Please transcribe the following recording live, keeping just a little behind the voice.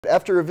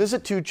After a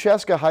visit to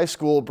Chaska High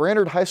School,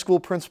 Brainerd High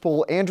School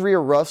Principal Andrea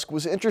Rusk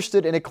was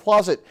interested in a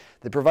closet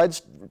that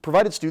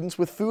provided students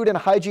with food and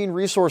hygiene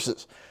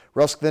resources.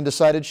 Rusk then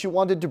decided she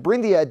wanted to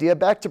bring the idea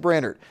back to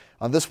Brainerd.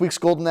 On this week's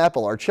Golden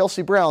Apple, our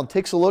Chelsea Brown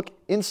takes a look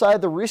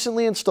inside the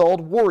recently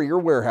installed Warrior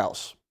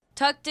Warehouse.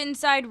 Tucked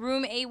inside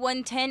room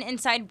A110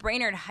 inside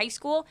Brainerd High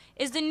School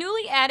is the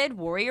newly added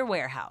Warrior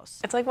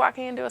Warehouse. It's like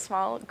walking into a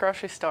small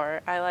grocery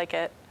store. I like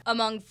it.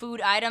 Among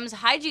food items,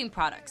 hygiene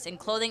products, and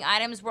clothing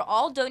items were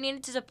all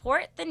donated to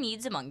support the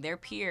needs among their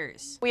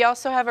peers. We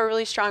also have a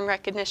really strong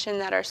recognition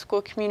that our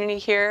school community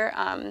here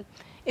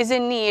is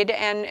in need,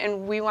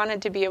 and we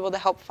wanted to be able to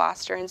help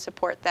foster and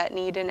support that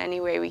need in any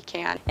way we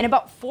can. And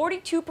about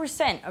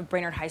 42% of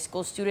Brainerd High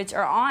School students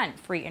are on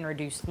free and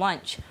reduced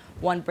lunch.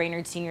 One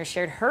Brainerd senior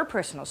shared her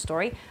personal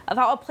story of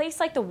how a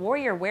place like the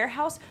Warrior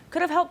Warehouse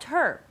could have helped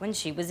her when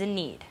she was in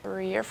need.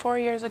 3 or 4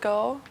 years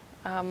ago,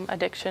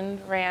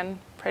 addiction ran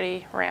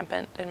pretty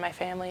rampant in my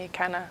family,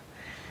 kind of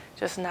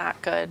just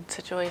not good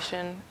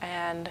situation,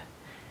 and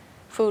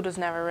food was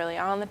never really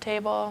on the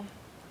table.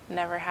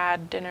 Never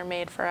had dinner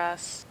made for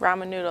us.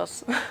 Ramen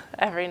noodles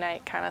every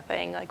night kind of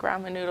thing, like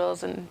ramen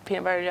noodles and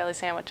peanut butter jelly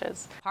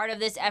sandwiches. Part of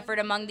this effort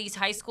among these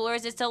high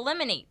schoolers is to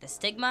eliminate the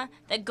stigma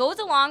that goes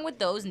along with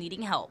those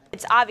needing help.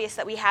 It's obvious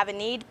that we have a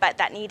need, but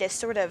that need is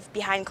sort of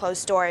behind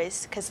closed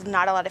doors because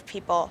not a lot of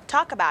people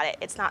talk about it.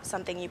 It's not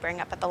something you bring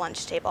up at the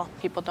lunch table.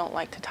 People don't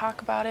like to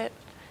talk about it,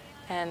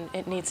 and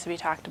it needs to be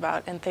talked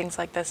about, and things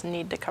like this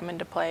need to come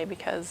into play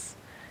because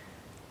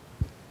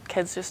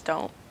kids just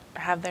don't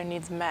have their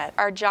needs met.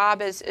 Our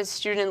job as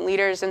student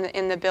leaders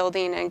in the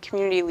building and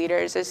community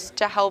leaders is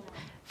to help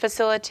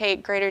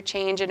facilitate greater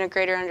change and a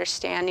greater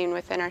understanding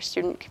within our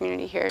student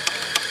community here.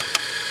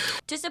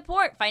 To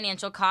support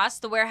financial costs,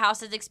 the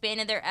warehouse has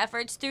expanded their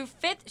efforts through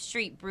 5th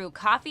Street Brew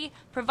Coffee,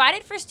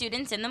 provided for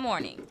students in the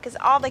morning. Because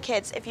all the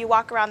kids, if you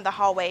walk around the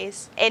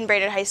hallways in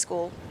Brainerd High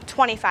School,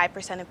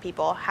 25% of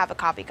people have a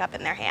coffee cup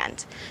in their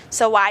hand.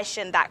 So why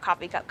shouldn't that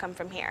coffee cup come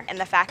from here? And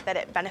the fact that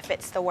it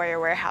benefits the Warrior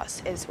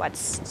Warehouse is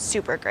what's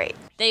super great.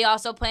 They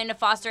also plan to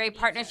foster a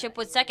partnership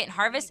with Second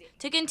Harvest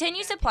to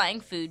continue supplying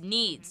food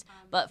needs.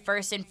 But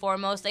first and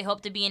foremost, they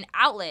hope to be an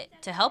outlet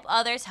to help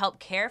others help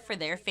care for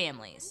their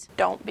families.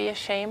 Don't be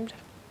ashamed.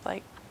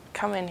 Like,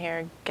 come in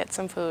here, get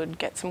some food,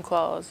 get some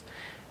clothes,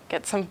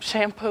 get some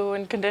shampoo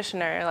and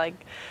conditioner. Like,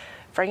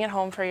 bring it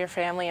home for your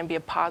family and be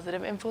a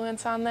positive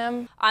influence on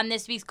them. On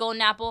this week's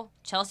Golden Apple,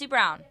 Chelsea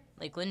Brown,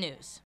 Lakeland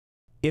News.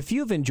 If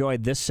you've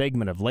enjoyed this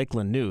segment of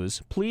Lakeland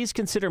News, please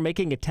consider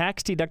making a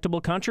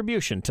tax-deductible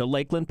contribution to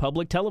Lakeland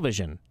Public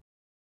Television.